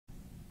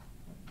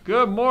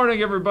Good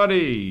morning,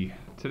 everybody.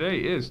 Today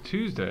is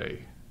Tuesday,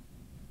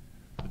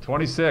 the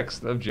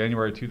 26th of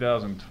January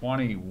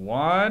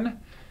 2021.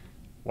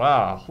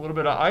 Wow, a little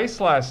bit of ice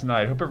last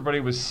night. Hope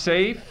everybody was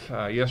safe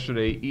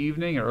yesterday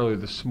evening and early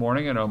this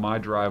morning. I know my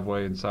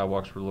driveway and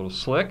sidewalks were a little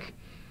slick.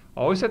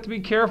 Always have to be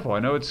careful. I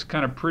know it's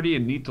kind of pretty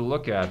and neat to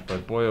look at,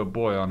 but boy, oh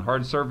boy, on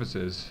hard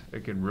surfaces,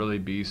 it can really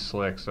be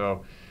slick.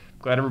 So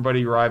glad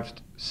everybody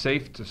arrived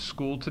safe to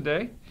school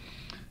today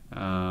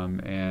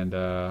and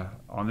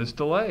on this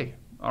delay.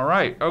 All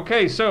right.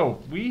 Okay,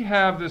 so we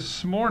have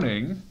this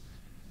morning,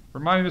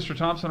 remind me, Mr.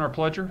 Thompson, our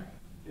pledger?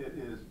 It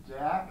is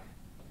Jack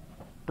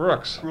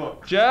Brooks.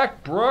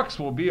 Jack Brooks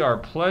will be our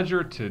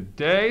pledger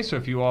today. So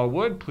if you all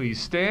would,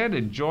 please stand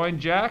and join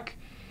Jack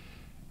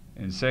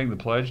in saying the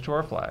pledge to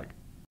our flag.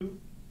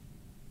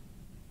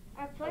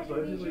 I pledge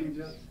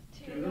allegiance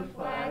to the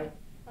flag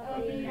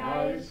of the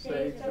United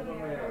States of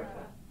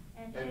America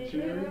and to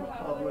the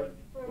republic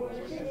for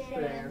which it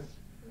stands,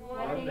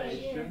 one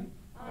nation,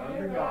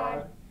 under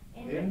God,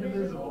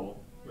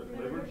 indivisible, with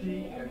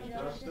liberty and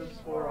justice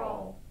for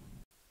all.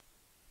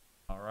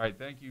 All right,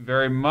 thank you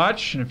very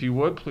much. And if you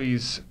would,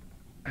 please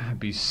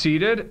be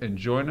seated and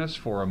join us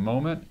for a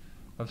moment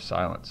of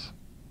silence.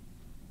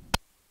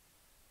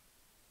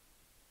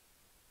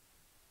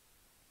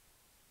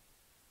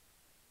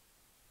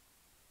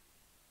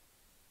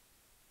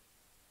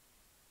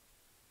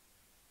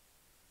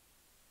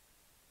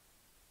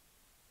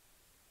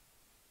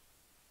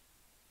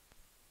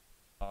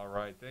 All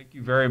right, thank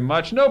you very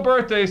much. No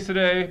birthdays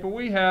today, but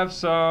we have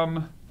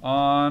some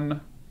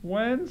on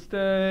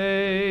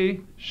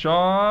Wednesday.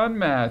 Sean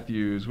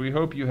Matthews. We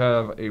hope you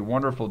have a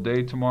wonderful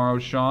day tomorrow,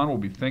 Sean. We'll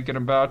be thinking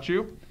about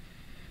you.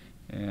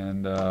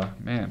 And,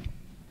 man,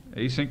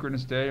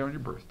 asynchronous day on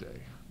your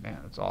birthday. Man,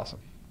 that's awesome.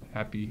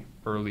 Happy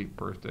early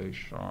birthday,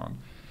 Sean.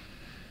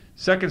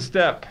 Second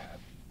step.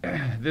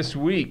 This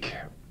week,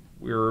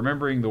 we're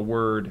remembering the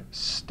word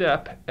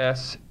STEP,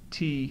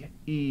 S-T-E-P.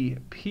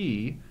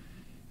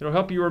 It'll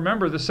help you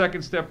remember the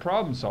second step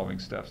problem-solving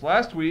steps.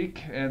 Last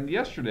week and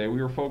yesterday, we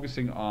were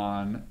focusing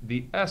on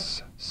the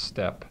S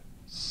step,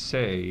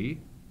 say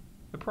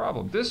the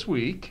problem. This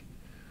week,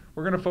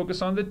 we're going to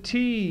focus on the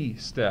T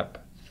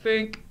step,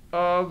 think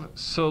of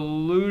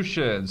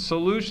solutions.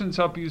 Solutions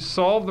help you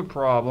solve the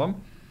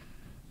problem.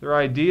 They're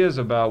ideas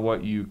about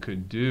what you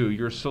could do.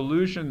 Your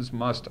solutions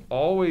must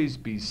always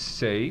be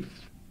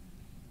safe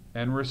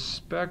and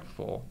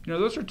respectful. You know,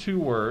 those are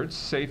two words,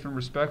 safe and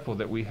respectful,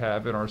 that we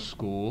have in our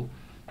school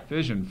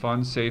vision: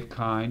 fun, safe,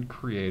 kind,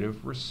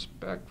 creative,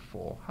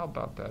 respectful. How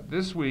about that?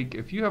 This week,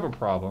 if you have a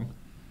problem,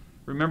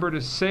 remember to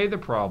say the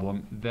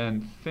problem,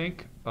 then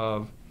think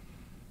of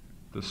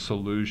the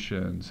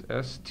solutions.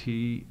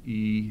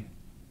 S-T-E-P.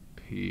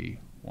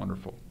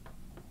 Wonderful.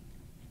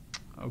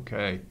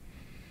 Okay.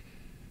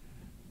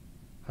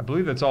 I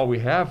believe that's all we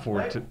have for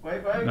it.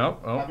 Wait. No.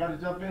 Oh. I got to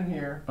jump in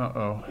here.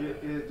 Uh-oh.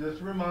 It is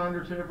just a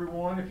reminder to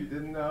everyone, if you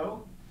didn't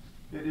know,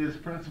 it is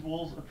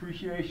Principals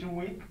Appreciation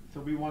Week, so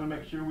we want to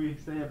make sure we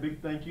say a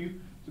big thank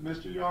you to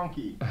Mr.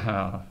 Yonke. Say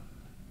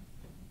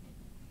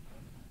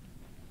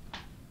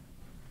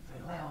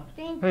loud.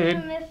 Thank Hey, you,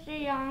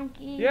 Mr.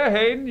 Yonke. Yeah,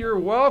 Hayden, you're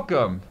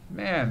welcome.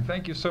 Man,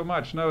 thank you so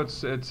much. No,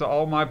 it's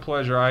all my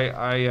pleasure.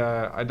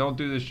 I don't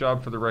do this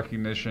job for the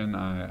recognition.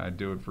 I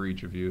do it for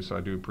each of you, so I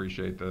do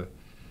appreciate the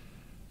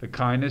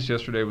kindness.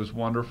 Yesterday was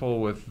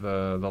wonderful with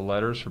the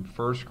letters from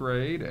first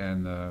grade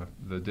and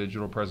the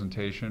digital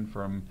presentation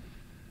from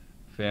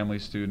family,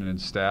 student, and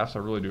staff. So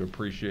I really do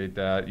appreciate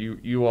that.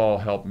 You all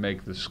help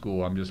make the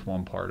school. I'm just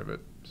one part of it.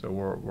 So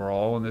we're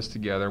all in this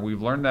together.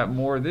 We've learned that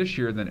more this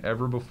year than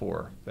ever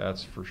before.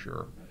 That's for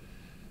sure.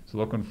 So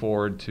looking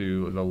forward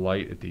to the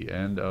light at the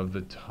end of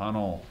the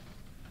tunnel.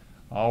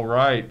 All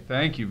right.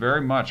 Thank you very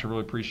much. I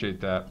really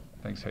appreciate that.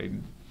 Thanks,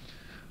 Hayden.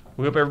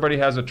 We hope everybody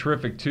has a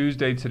terrific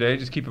Tuesday today.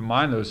 Just keep in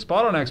mind those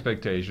spot-on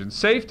expectations: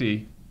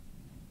 safety,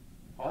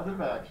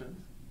 Positive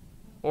actions,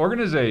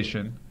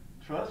 organization,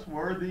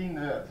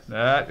 trustworthiness.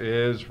 That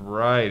is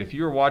right. If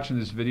you are watching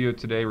this video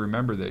today,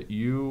 remember that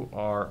you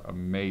are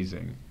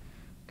amazing.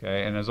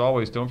 Okay, and as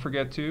always, don't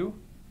forget to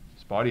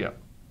spotty up.